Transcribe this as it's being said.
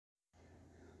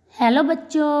Hello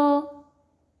बच्चों,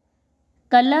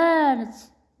 colours,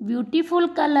 beautiful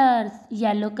colours,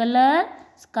 yellow colour,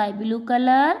 sky blue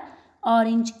colour,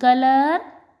 orange colour,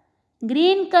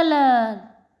 green colour.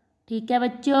 ठीक है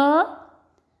बच्चों,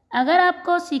 अगर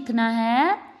आपको सीखना है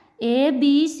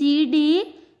ABCD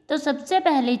तो सबसे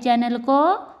पहले चैनल को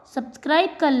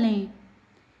सब्सक्राइब कर लें।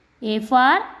 A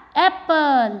for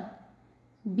Apple,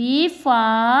 B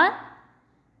for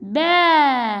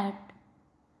bat,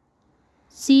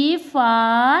 C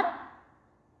for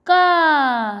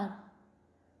car,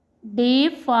 D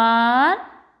for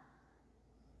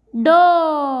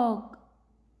dog,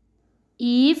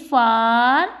 E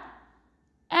for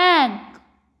egg,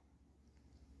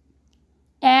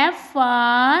 F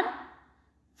for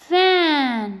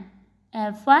fan,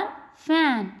 F for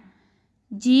fan,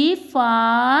 G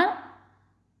for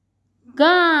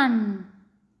gun,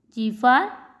 G for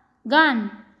gun,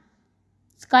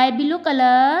 sky blue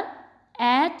color,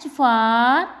 H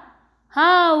for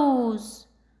house,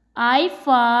 I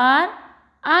for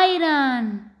iron,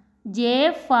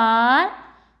 J for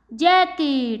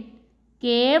jacket,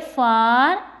 K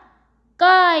for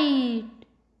kite,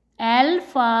 L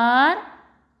for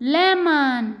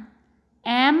lemon,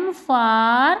 M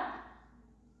for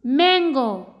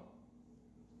mango,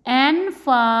 N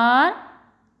for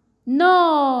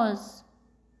nose,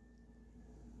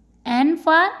 N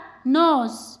for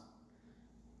nose।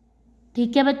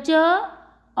 ठीक है बच्चों,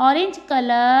 orange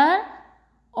colour,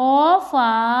 O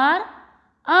for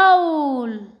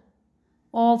owl,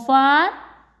 O for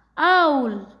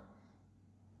owl,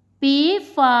 P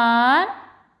for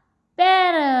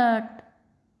parrot,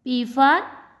 P for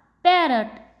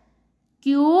parrot,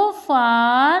 Q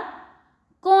for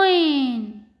coin,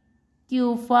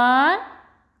 Q for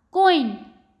coin,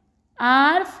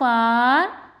 R for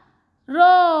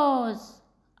rose,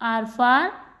 R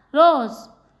for rose,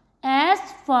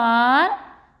 S for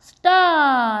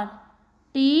star,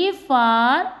 T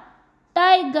for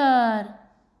tiger,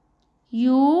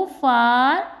 U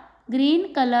for green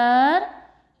color,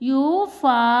 U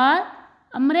for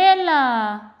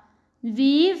umbrella,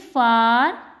 V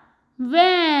for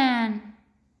van,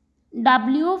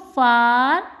 W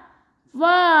for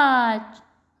watch,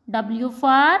 W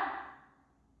for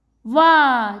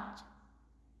watch,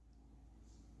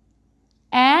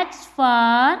 X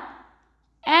for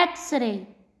X-ray,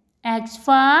 X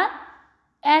for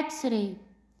X-ray,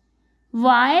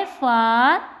 Y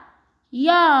for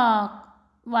yak,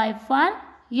 Y for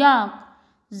yak,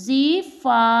 Z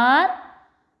for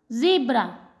zebra।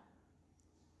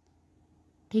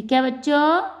 ठीक है बच्चों,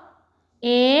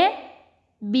 A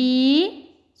B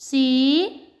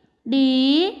C D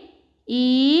E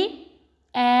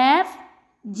F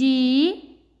G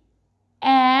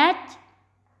H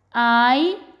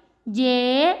I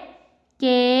J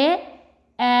K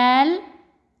L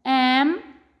M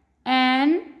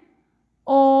N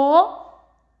O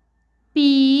P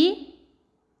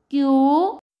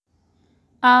Q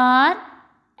R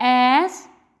S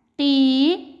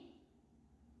T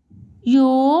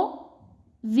U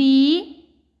V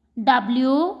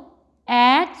W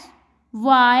X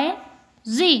Y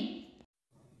Z।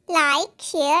 Like,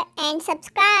 share and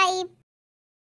subscribe.